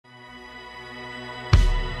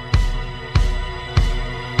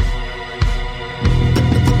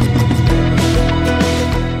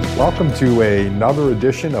Welcome to another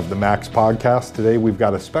edition of the MACS podcast. Today we've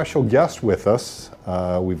got a special guest with us.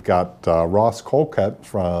 We've got Ross Colket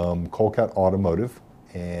from Colket Automotive.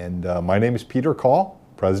 And my name is Peter Coll,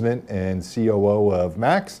 President and COO of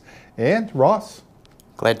MACS. And Ross.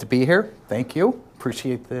 Glad to be here. Thank you.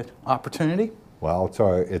 Appreciate the opportunity. Well,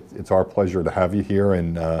 it's our pleasure to have you here.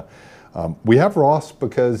 And we have Ross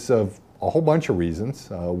because of a whole bunch of reasons.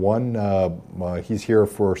 One, he's here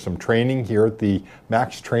for some training here at the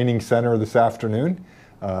MACS Training Center this afternoon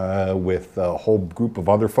with a whole group of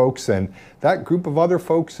other folks. And that group of other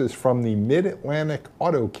folks is from the Mid-Atlantic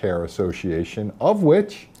Auto Care Association, of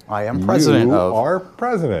which I am president you of. are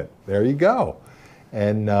president. There you go.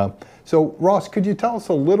 And so, Ross, could you tell us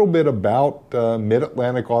a little bit about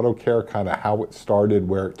Mid-Atlantic Auto Care, kind of how it started,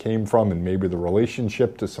 where it came from, and maybe the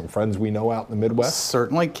relationship to some friends we know out in the Midwest?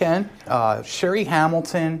 Certainly can. Sherry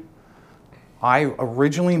Hamilton, I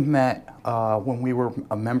originally met when we were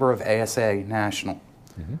a member of ASA National.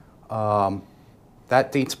 Mm-hmm.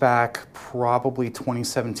 That dates back probably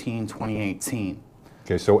 2017, 2018.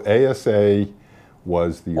 Okay, so ASA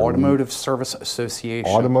was the Automotive Service Association.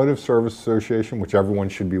 Automotive Service Association, which everyone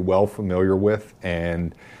should be well familiar with,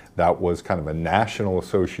 and that was kind of a national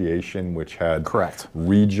association which had Correct.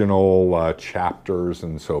 Regional chapters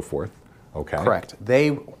and so forth. Okay. Correct.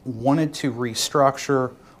 They wanted to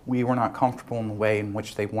restructure. We were not comfortable in the way in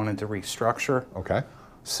which they wanted to restructure. Okay.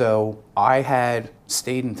 So I had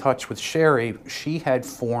stayed in touch with Sherry. She had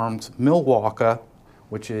formed MAACA,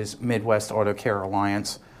 which is Midwest Auto Care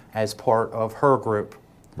Alliance, as part of her group.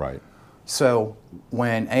 Right. So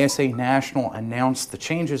when ASA National announced the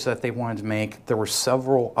changes that they wanted to make, there were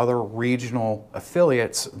several other regional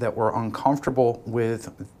affiliates that were uncomfortable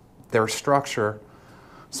with their structure.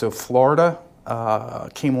 So Florida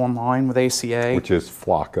came online with ACA. Which is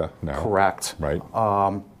FLACA now. Correct. Right.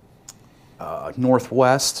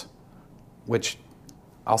 Northwest, which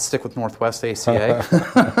I'll stick with Northwest ACA.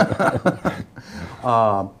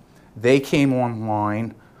 They came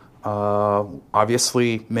online.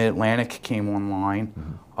 Obviously, Mid-Atlantic came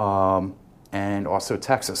online, mm-hmm. And also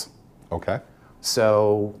Texas. Okay.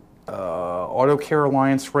 So, Auto Care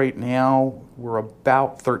Alliance right now, we're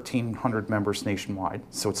about 1,300 members nationwide.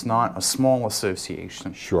 So it's not a small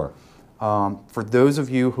association. Sure. For those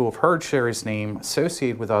of you who have heard Sherry's name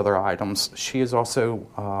associated with other items, she is also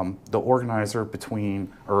the organizer of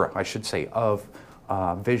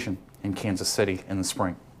Vision in Kansas City in the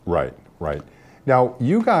spring. Right, right. Now,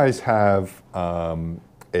 you guys have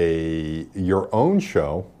your own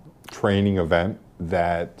show, training event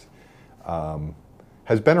that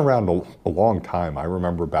has been around a long time. I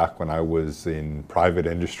remember back when I was in private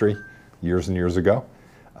industry years and years ago,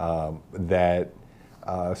 that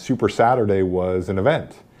Super Saturday was an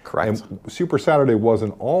event. Correct. And Super Saturday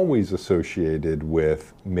wasn't always associated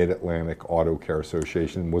with Mid-Atlantic Auto Care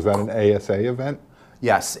Association. Was that an ASA event?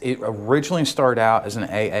 Yes, it originally started out as an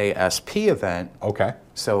AASP event. Okay.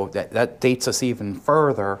 So that dates us even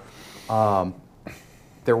further.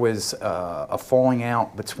 There was a falling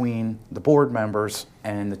out between the board members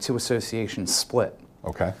and the two associations split.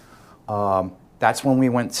 Okay. That's when we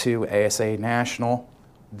went to ASA National.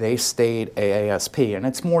 They stayed AASP, and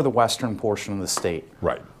it's more the western portion of the state.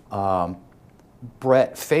 Right.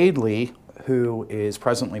 Brett Fadley, who is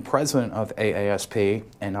presently president of AASP,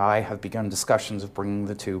 and I have begun discussions of bringing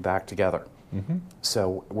the two back together. Mm-hmm.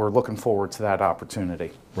 So we're looking forward to that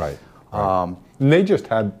opportunity. Right. And they just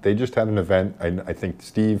had an event. I think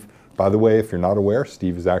Steve, by the way, if you're not aware,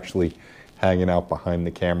 Steve is actually hanging out behind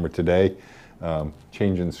the camera today,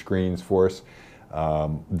 changing screens for us.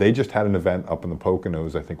 They just had an event up in the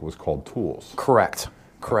Poconos. I think it was called Tools. Correct.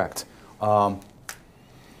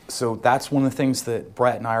 So that's one of the things that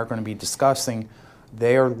Brett and I are going to be discussing.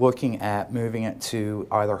 They are looking at moving it to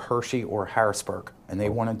either Hershey or Harrisburg, and they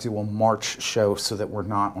want to do a March show so that we're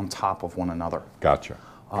not on top of one another. Gotcha.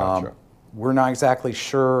 We're not exactly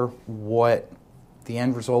sure what the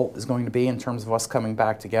end result is going to be in terms of us coming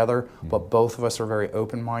back together, but both of us are very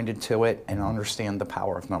open-minded to it and understand the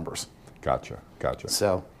power of numbers. Gotcha.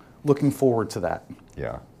 So looking forward to that.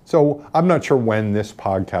 Yeah. So I'm not sure when this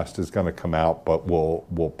podcast is going to come out, but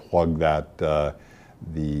we'll plug that. The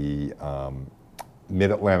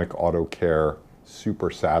Mid-Atlantic Auto Care Super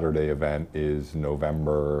Saturday event is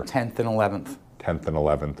November 10th and 11th. 10th and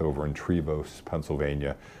 11th over in Trevose,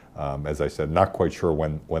 Pennsylvania. As I said, not quite sure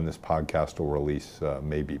when this podcast will release,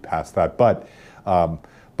 maybe past that. But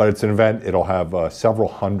it's an event. It'll have several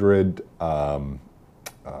hundred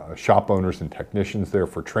shop owners and technicians there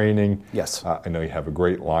for training. Yes. I know you have a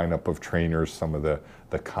great lineup of trainers, some of the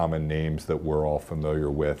common names that we're all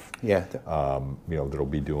familiar with. Yeah. That'll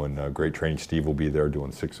be doing great training. Steve will be there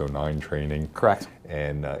doing 609 training. Correct.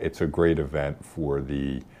 And it's a great event for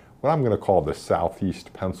what I'm going to call the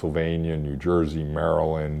Southeast Pennsylvania, New Jersey,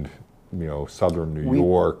 Maryland, Southern New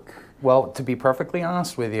York. Well, to be perfectly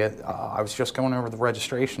honest with you, I was just going over the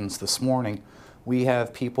registrations this morning. We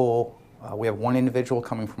have people, we have one individual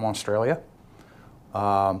coming from Australia.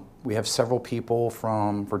 We have several people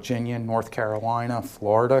from Virginia, North Carolina,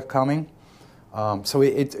 Florida coming. So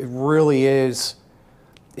it really is,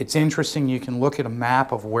 it's interesting. You can look at a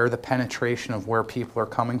map of where the penetration of where people are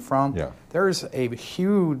coming from. Yeah. There's a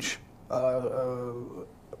huge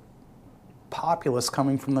populace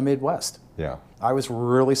coming from the Midwest. Yeah. I was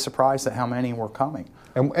really surprised at how many were coming.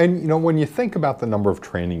 And when you think about the number of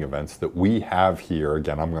training events that we have here,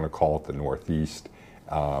 again, I'm going to call it the Northeast,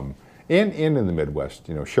 and in the Midwest,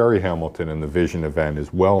 Sherry Hamilton and the Vision event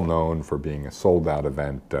is well known for being a sold-out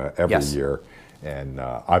event every year, and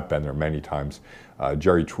I've been there many times.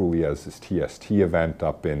 Jerry truly has this TST event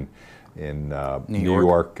up in New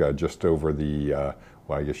York, just over the,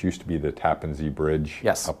 I guess used to be the Tappan Zee Bridge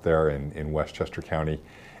up there in Westchester County,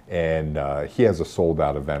 and he has a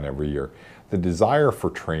sold-out event every year. The desire for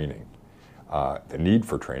training, the need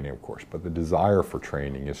for training, of course, but the desire for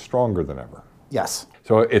training is stronger than ever. Yes.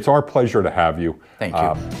 So it's our pleasure to have you. Thank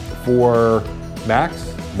you. For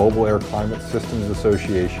MACS, Mobile Air Climate Systems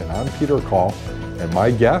Association, I'm Peter Coll, and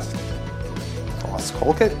my guest,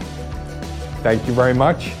 Colket. Thank you very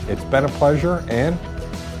much. It's been a pleasure, and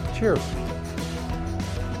cheers.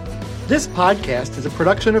 This podcast is a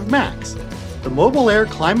production of MACS, the Mobile Air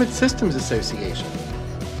Climate Systems Association.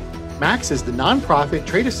 MACS is the nonprofit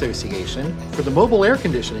trade association for the mobile air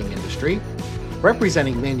conditioning industry,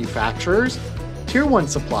 representing manufacturers, Tier 1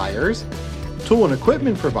 suppliers, tool and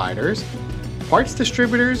equipment providers, parts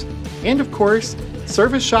distributors, and of course,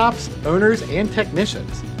 service shops, owners, and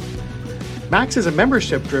technicians. MACS is a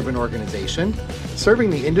membership-driven organization serving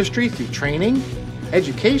the industry through training,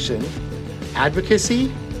 education,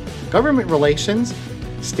 advocacy, government relations,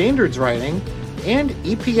 standards writing, and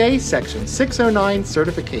EPA Section 609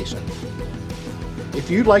 certification. If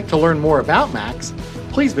you'd like to learn more about MACS,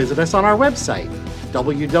 please visit us on our website,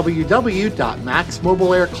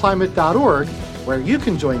 www.maxmobileairclimate.org, where you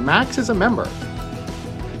can join MACS as a member.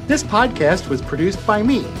 This podcast was produced by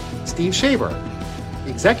me, Steve Shaber,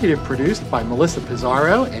 executive produced by Melissa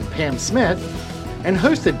Pizarro and Pam Smith, and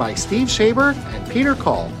hosted by Steve Shaber and Peter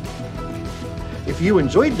Coll. If you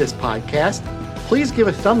enjoyed this podcast, please give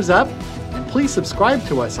a thumbs up and please subscribe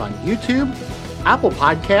to us on YouTube, Apple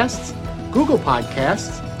Podcasts, Google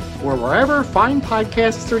Podcasts, or wherever fine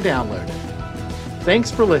podcasts are downloaded. Thanks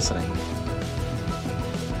for listening.